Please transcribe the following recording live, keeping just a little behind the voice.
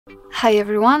Hi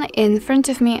everyone, in front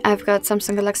of me I've got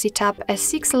Samsung Galaxy Tab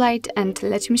S6 Lite, and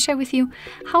let me share with you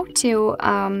how to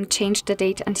change the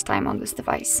date and time on this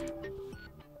device.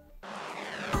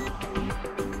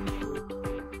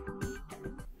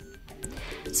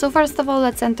 So first of all,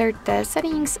 let's enter the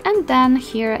settings, and then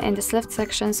here in this left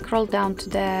section scroll down to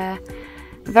the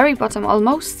very bottom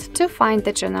almost to find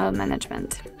the general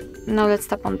management. Now let's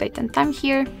tap on date and time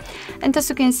here, and as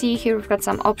you can see here we've got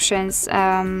some options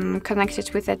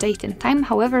connected with the date and time.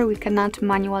 However, we cannot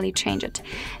manually change it.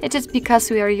 It is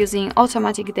because we are using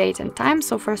automatic date and time.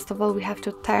 So first of all, we have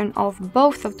to turn off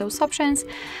both of those options,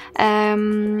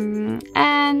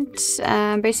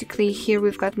 basically here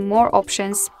we've got more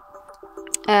options,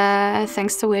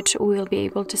 thanks to which we will be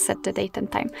able to set the date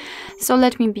and time. So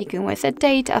let me begin with a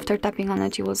date. After tapping on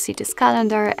it, you will see this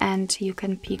calendar, and you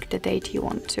can pick the date you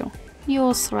want to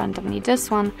use, randomly this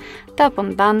one. Tap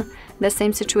on done. The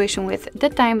same situation with the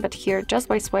time, but here just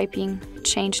by swiping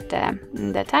change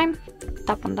the time.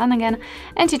 Tap on done again,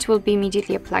 and it will be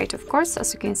immediately applied, of course.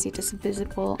 As you can see, it is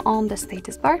visible on the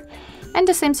status bar. And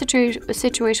the same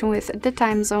situation with the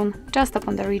time zone. Just tap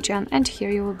on the region, and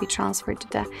here you will be transferred to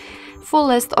the full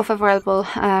list of available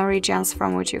regions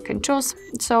from which you can choose.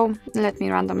 So let me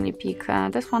randomly pick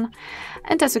this one,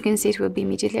 and as you can see, it will be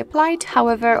immediately applied.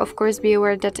 However, of course, be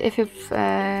aware that if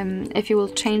you will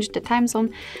change the time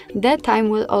zone, the time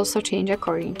will also change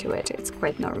according to it. It's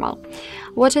quite normal.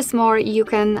 What is more, you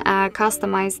can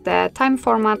customize the time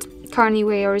format. Currently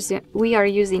we are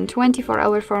using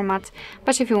 24-hour format,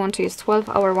 but if you want to use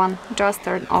 12-hour one, just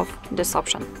turn off this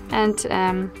option, and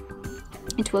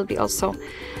it will be also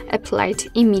applied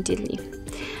immediately.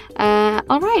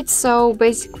 Alright, so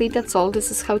basically that's all.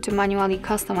 This is how to manually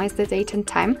customize the date and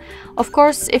time. Of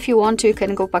course, if you want to, you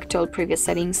can go back to all previous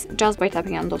settings just by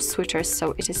tapping on those switchers,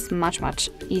 so it is much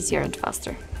easier and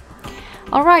faster.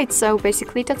 Alright, so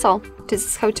basically that's all. This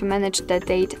is how to manage the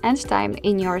date and time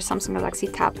in your Samsung Galaxy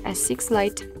Tab S6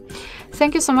 Lite.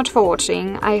 Thank you so much for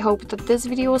watching. I hope that this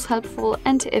video was helpful,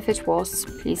 and if it was,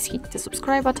 please hit the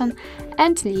subscribe button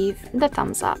and leave the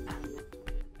thumbs up.